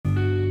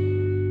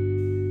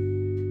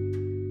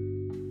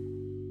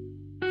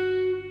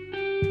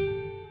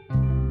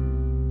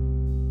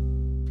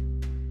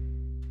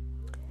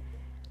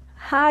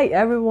Hi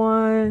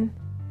everyone,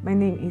 my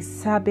name is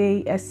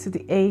Sabe, S to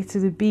the A to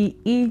the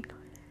B-E,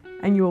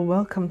 and you are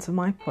welcome to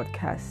my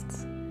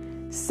podcast.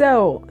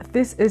 So,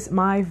 this is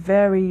my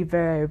very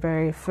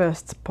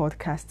first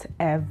podcast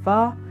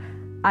ever.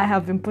 I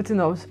have been putting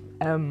off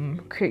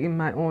creating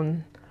my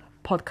own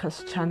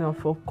podcast channel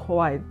for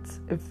quite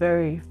a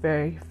very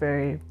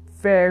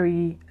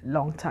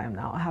long time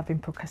now. I have been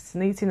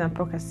procrastinating and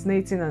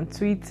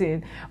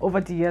tweeting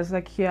over the years,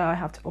 like, yeah, I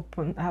have to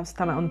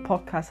start my own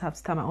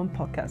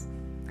podcast.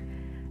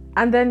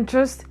 And then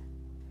just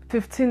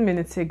 15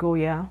 minutes ago,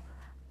 I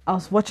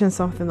was watching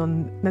something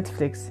on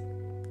Netflix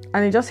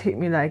and it just hit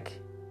me like,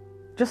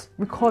 just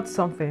record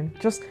something,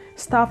 just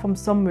start from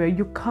somewhere.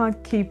 You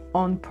can't keep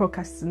on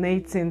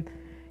procrastinating.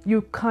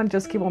 You can't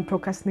just keep on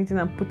procrastinating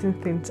and putting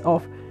things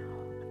off,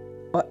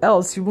 or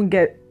else you won't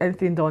get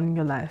anything done in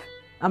your life.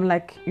 I'm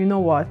like, you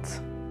know what?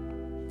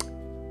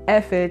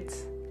 F it.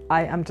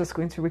 I am just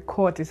going to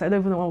record this. I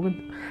don't even know what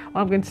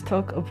I'm going to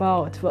talk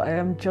about, but I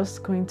am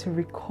just going to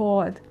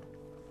record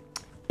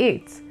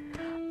it.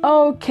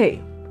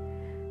 Okay.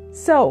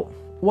 So,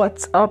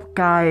 what's up,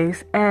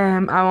 guys? I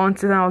want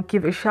to now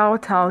give a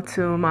shout out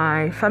to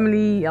my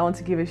family. I want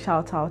to give a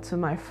shout out to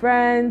my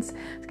friends.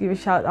 To give a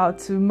shout out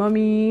to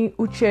Mommy,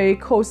 Uche,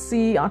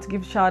 Kosi. I want to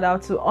give a shout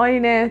out to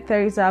Oine,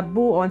 Teresa,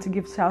 Boo. I want to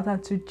give a shout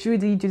out to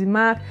Judy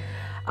Mark.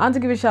 I want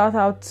to give a shout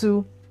out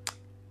to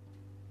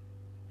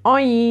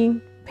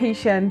Oyin,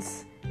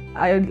 Patience.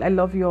 I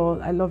love you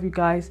all. I love you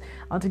guys.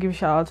 I want to give a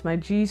shout out to my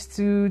G's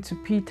to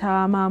Peter,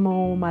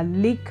 Mamo,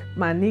 Malik,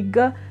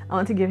 Maniga. I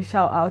want to give a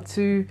shout out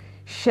to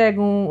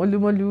Shegun,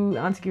 Olumolu.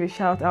 I want to give a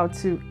shout out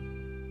to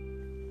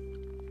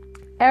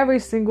every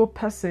single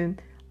person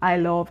I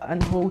love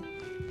and hold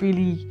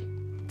really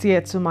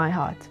dear to my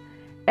heart.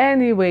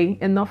 Anyway,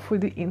 enough with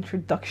the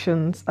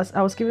introductions. As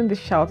I was giving the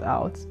shout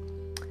out,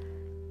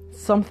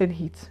 something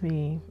hits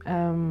me.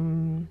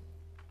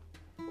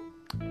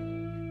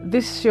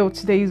 This show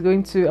today I'm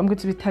going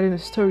to be telling a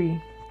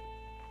story.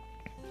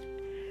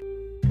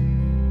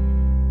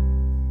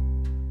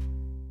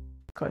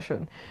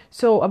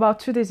 So about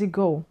 2 days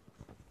ago,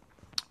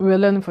 we were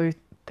learning for the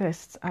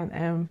test,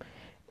 and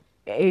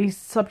a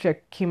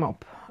subject came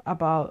up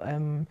about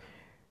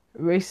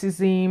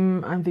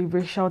racism and the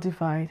racial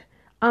divide.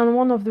 And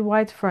one of the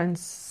white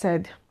friends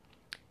said,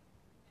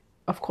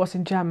 of course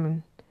in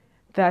German,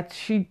 that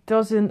she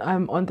doesn't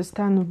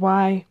understand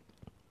why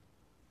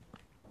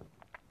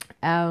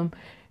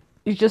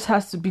it just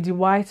has to be the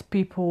white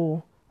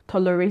people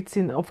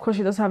tolerating. Of course,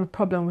 she doesn't have a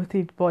problem with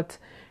it, but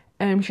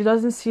she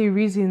doesn't see a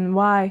reason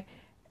why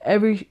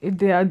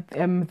they are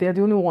the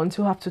only ones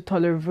who have to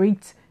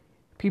tolerate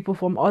people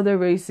from other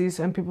races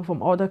and people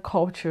from other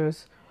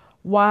cultures.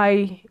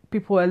 Why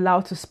people are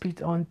allowed to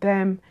spit on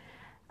them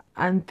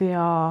and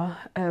their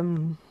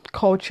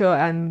culture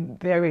and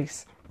their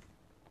race.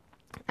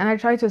 And I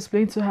tried to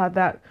explain to her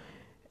that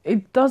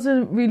it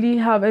doesn't really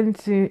have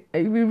anything.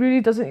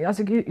 It doesn't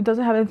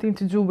have anything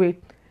to do with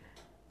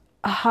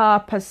her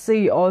per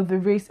se or the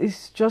race.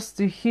 It's just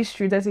the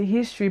history. There's a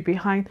history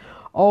behind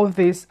all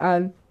this,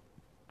 and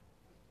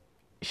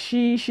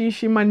she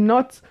might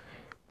not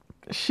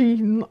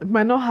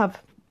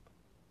have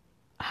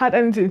had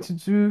anything to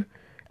do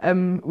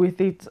with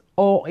it,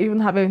 or even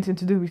have anything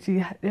to do with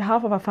it.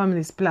 Half of her family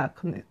is black,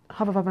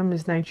 half of her family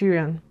is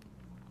Nigerian.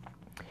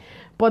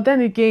 But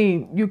then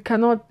again, you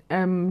cannot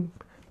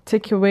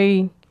take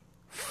away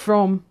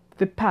from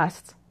the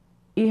past.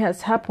 It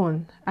has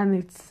happened and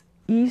it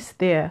is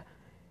there.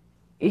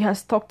 It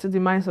has talked to the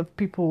minds of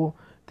people,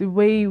 the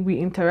way we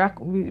interact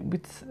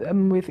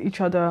with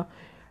each other,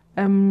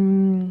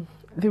 the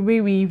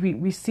way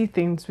we see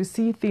things. We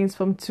see things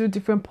from two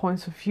different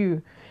points of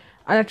view.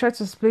 And I tried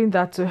to explain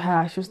that to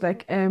her. She was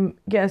like,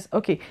 yes,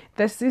 okay,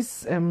 there's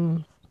this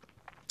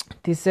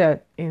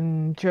dessert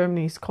in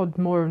Germany. It's called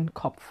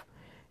Mohrenkopf.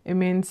 It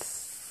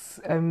means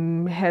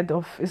head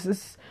of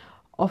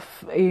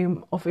a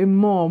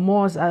Moor.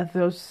 Moors are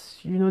those,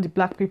 the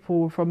black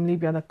people from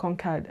Libya that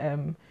conquered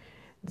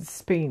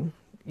Spain.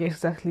 Yeah,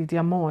 exactly, they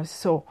are Moors.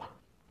 So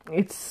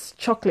it's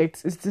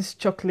chocolate. It's this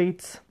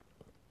chocolate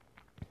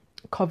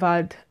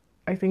covered.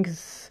 I think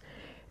it's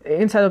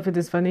inside of it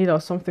is vanilla or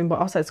something, but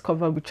outside it's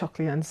covered with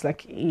chocolate, and it's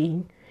like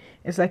when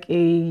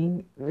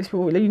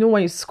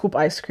you scoop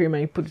ice cream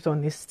and you put it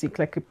on a stick,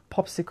 like a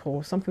popsicle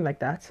or something like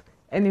that.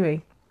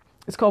 Anyway.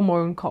 It's called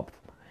Mohrenkopf.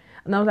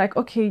 And I was like,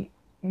 okay,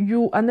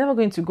 you are never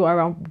going to go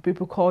around with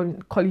people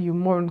calling you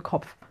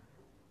Mohrenkopf.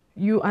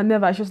 You are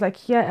never. She was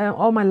like, yeah,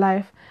 all my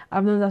life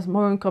I've known as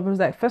Mohrenkopf. I was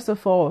like, first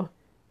of all,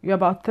 you're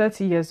about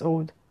 30 years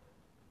old.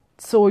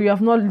 So you have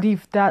not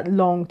lived that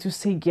long to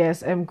say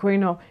yes.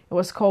 Growing up, it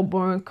was called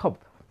Mohrenkopf.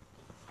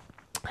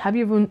 Have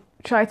you even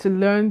tried to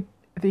learn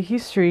the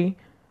history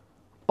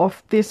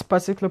of this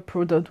particular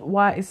product?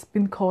 Why it's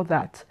been called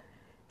that?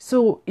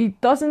 So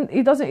it doesn't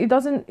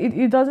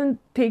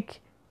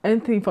take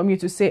anything from you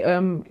to say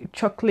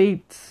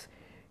chocolate,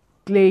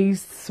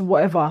 glazed,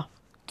 whatever.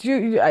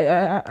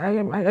 I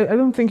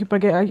don't think you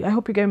get. I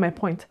hope you get my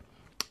point.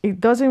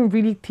 It doesn't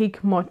really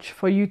take much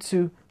for you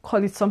to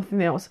call it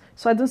something else.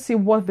 So I don't see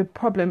what the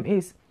problem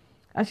is.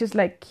 And she's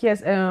like,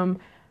 yes,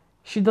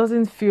 she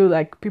doesn't feel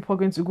like people are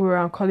going to go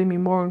around calling me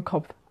moron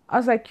cop. I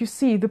was like, you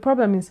see, the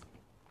problem is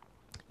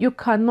you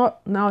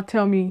cannot now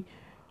tell me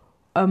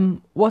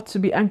what to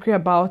be angry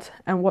about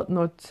and what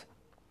not.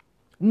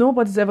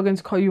 Nobody's ever going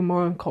to call you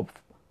moron cop.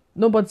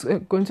 Nobody's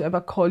going to ever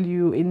call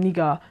you a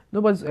nigger.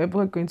 Nobody's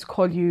ever going to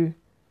call you...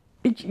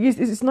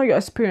 It's not your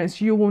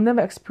experience. You will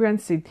never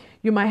experience it.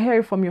 You might hear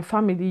it from your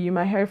family. You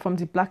might hear it from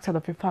the black side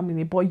of your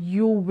family. But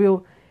you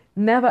will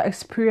never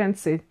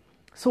experience it.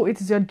 So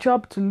it is your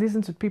job to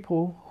listen to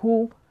people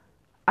who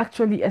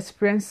actually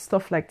experience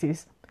stuff like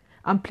this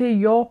and play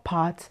your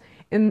part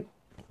in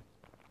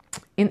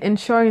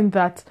ensuring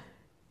that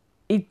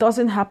it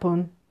doesn't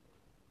happen.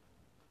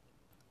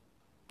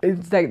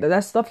 It's like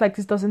that stuff like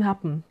this doesn't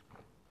happen.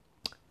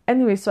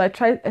 Anyway, so I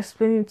tried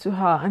explaining to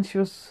her, and she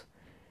was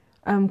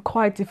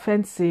quite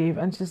defensive,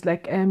 and she's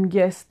like,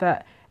 yes,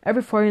 that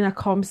every foreigner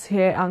comes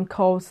here and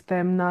calls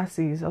them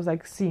Nazis. I was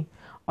like, see,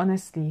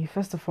 honestly,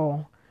 first of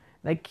all,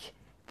 like,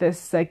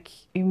 there's like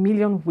a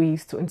million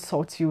ways to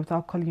insult you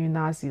without calling you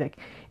Nazi. Like,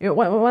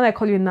 when I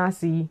call you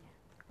Nazi,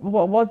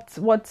 what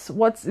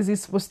is it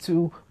supposed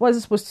to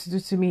do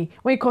to me?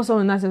 When you call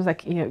someone Nazi, it's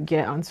like,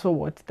 yeah, and so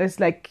what? There's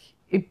like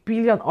a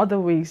billion other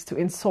ways to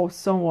insult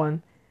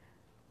someone,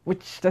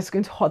 which that's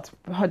going to hurt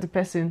the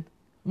person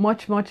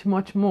much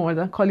more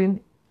than calling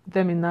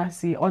them a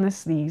Nazi.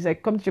 Honestly, it's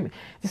like, come to me,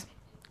 just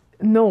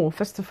no.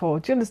 First of all,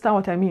 do you understand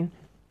what I mean?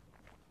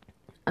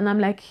 And I'm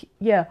like,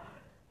 yeah,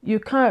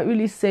 you can't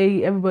really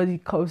say everybody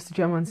calls the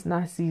Germans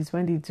Nazis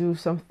when they do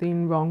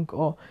something wrong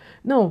or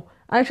no.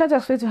 I tried to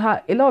explain to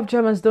her, a lot of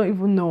Germans don't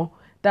even know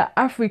that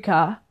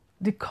Africa,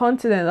 the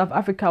continent of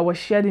Africa, was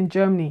shared in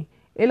Germany.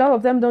 A lot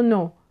of them don't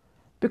know.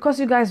 Because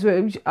you guys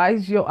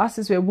your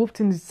asses were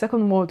whooped in the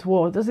Second World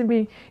War, doesn't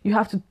mean you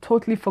have to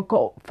totally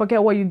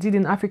forget what you did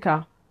in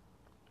Africa.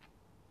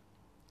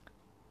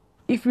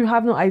 If you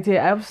have no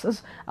idea, I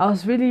was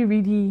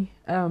really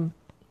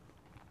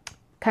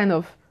kind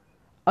of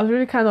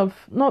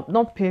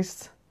not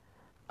pissed.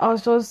 I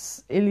was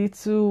just a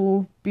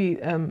little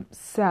bit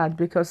sad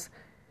because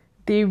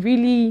they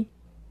really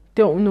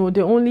don't know.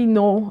 They only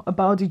know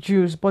about the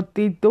Jews, but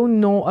they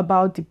don't know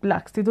about the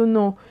blacks. They don't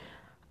know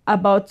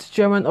about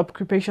German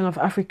occupation of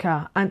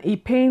Africa, and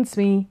it pains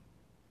me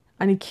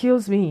and it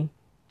kills me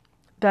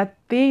that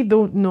they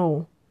don't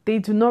know. They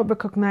do not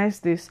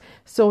recognize this.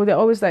 So they're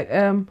always like,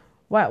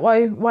 why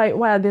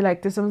are they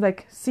like this? I was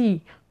like,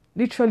 see,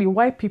 literally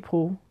white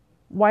people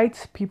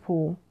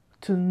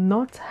do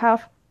not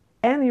have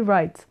any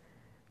right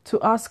to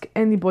ask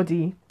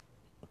anybody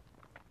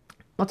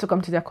not to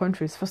come to their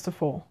countries, first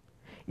of all.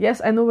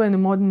 Yes, I know we're in a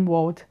modern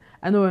world,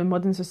 I know we're in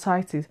modern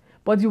societies,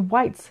 but the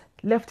whites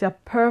left their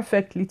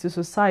perfect little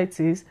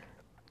societies,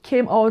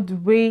 came all the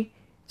way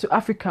to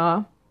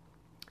Africa,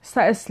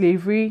 started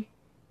slavery,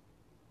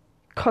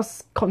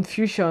 caused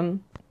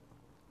confusion,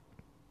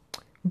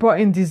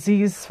 brought in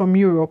disease from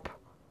Europe.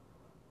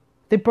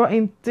 They brought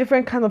in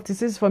different kind of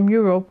diseases from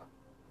Europe.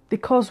 They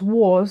caused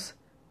wars.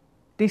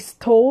 They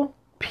stole,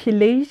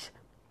 pillaged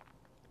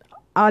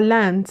our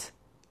land,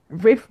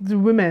 raped the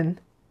women.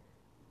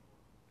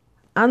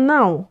 And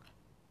now,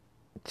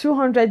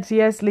 200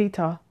 years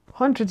later,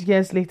 100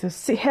 years later,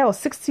 hell,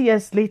 60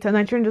 years later,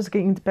 Nigeria just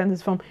getting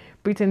independence from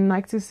Britain in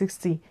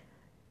 1960.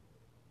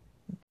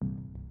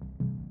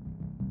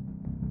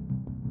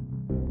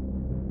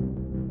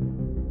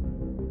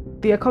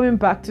 They are coming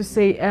back to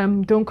say,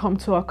 don't come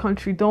to our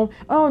country, don't.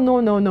 Oh,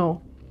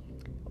 no.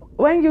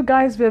 When you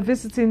guys were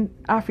visiting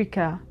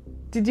Africa,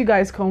 did you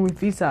guys come with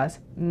visas?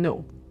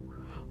 No.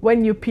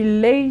 When you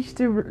pillaged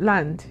the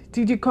land,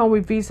 did you come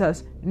with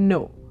visas?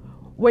 No.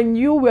 When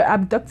you were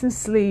abducting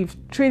slaves,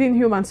 trading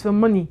humans for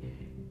money,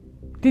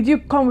 did you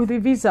come with a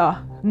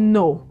visa?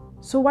 No.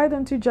 So why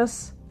don't you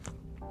just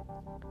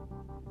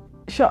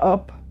shut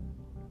up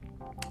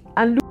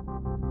and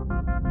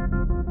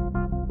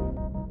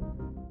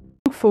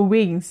look for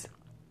ways,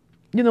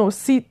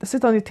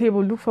 sit on the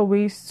table, look for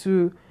ways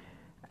to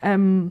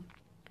bring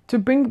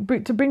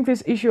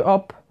this issue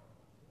up,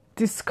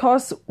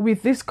 discuss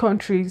with these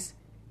countries,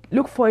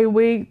 look for a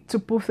way to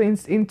put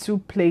things into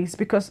place,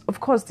 because of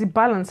course the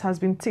balance has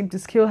been tipped, the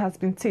scale has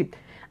been tipped,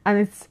 and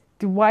it's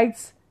the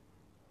whites.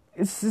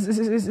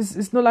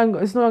 It's no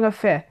longer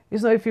fair.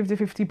 It's not a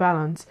 50-50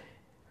 balance.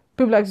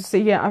 People like to say,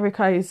 yeah,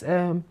 Africa is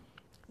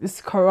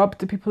corrupt.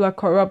 The people are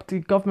corrupt. The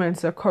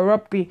governments are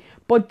corrupt.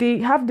 But they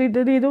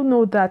don't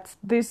know that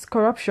this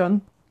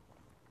corruption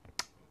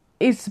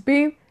is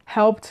being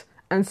helped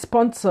and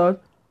sponsored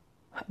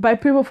by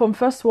people from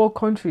first world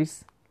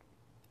countries.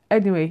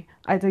 Anyway,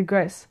 I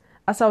digress.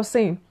 As I was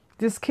saying,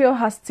 the scale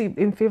has tipped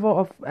in favor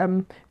of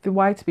the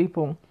white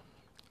people.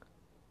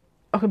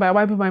 Okay, by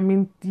white people I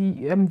mean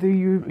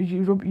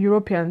the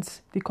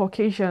Europeans, the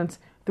Caucasians,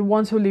 the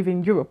ones who live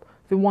in Europe,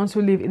 the ones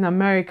who live in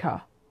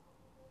America.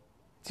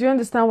 Do you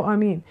understand what I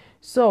mean?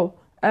 So,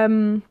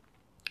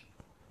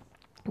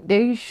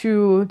 they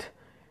should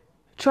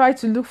try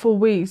to look for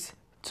ways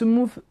to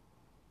move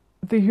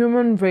the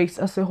human race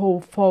as a whole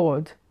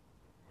forward.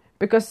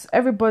 because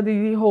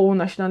everybody, whole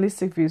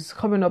nationalistic views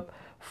coming up,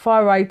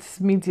 far right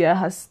media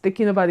has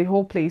taken over the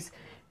whole place,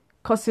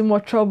 causing more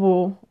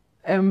trouble,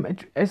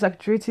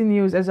 exaggerating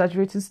news,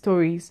 exaggerating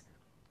stories.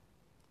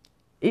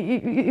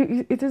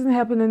 It isn't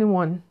helping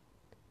anyone.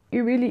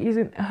 It really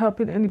isn't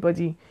helping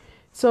anybody.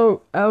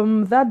 So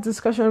that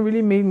discussion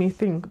really made me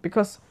think,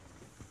 because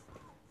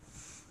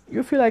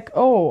you feel like,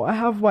 oh, I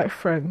have white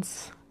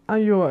friends,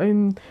 and you're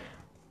in,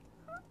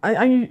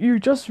 and you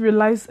just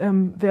realize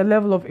their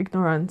level of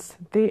ignorance.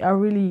 They are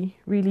really,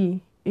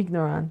 really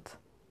ignorant.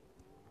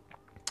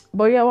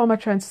 But yeah, what am I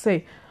trying to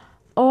say?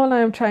 All I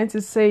am trying to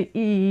say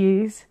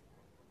is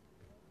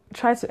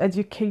try to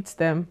educate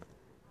them.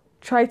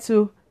 Try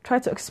to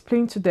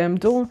explain to them.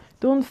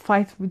 Don't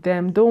fight with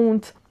them.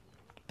 Don't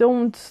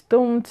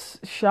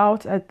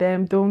shout at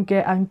them. Don't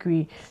get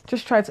angry.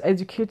 Just try to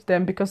educate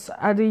them, because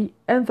at the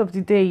end of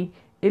the day,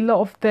 a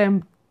lot of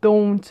them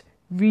don't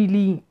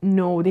really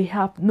know. They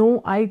have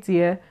no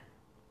idea,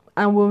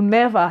 and will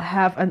never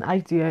have an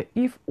idea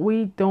if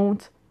we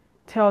don't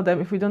tell them,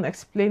 if we don't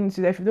explain it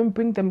to them, if we don't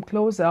bring them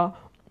closer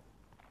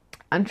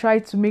and try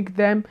to make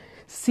them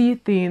see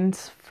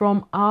things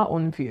from our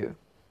own view.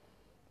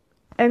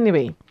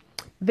 Anyway,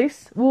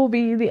 this will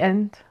be the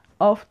end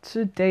of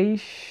today's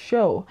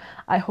show.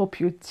 I hope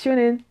you tune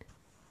in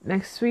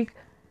next week.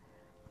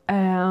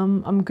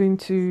 I'm going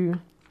to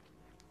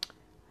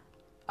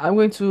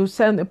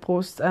send a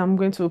post. I'm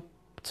going to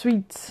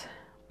tweet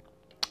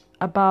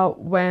about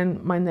when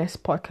my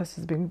next podcast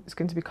is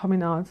going to be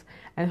coming out,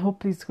 and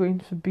hopefully it's going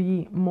to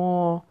be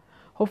more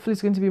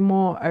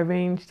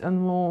arranged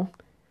and more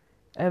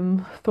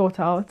thought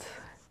out.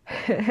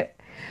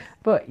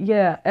 But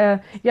yeah,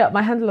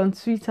 my handle on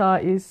Twitter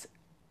is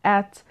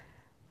at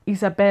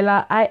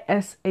Isabella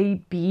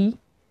ISAB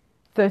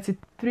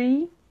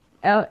 33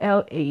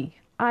 LLA.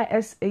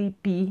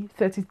 ISAB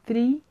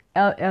 33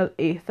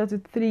 LLA.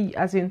 33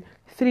 as in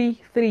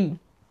 33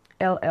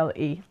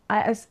 LLA.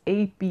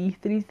 ISAB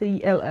 33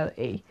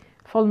 LLA.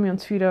 Follow me on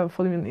Twitter,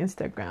 follow me on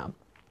Instagram.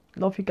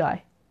 Love you,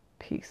 guy.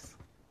 Peace.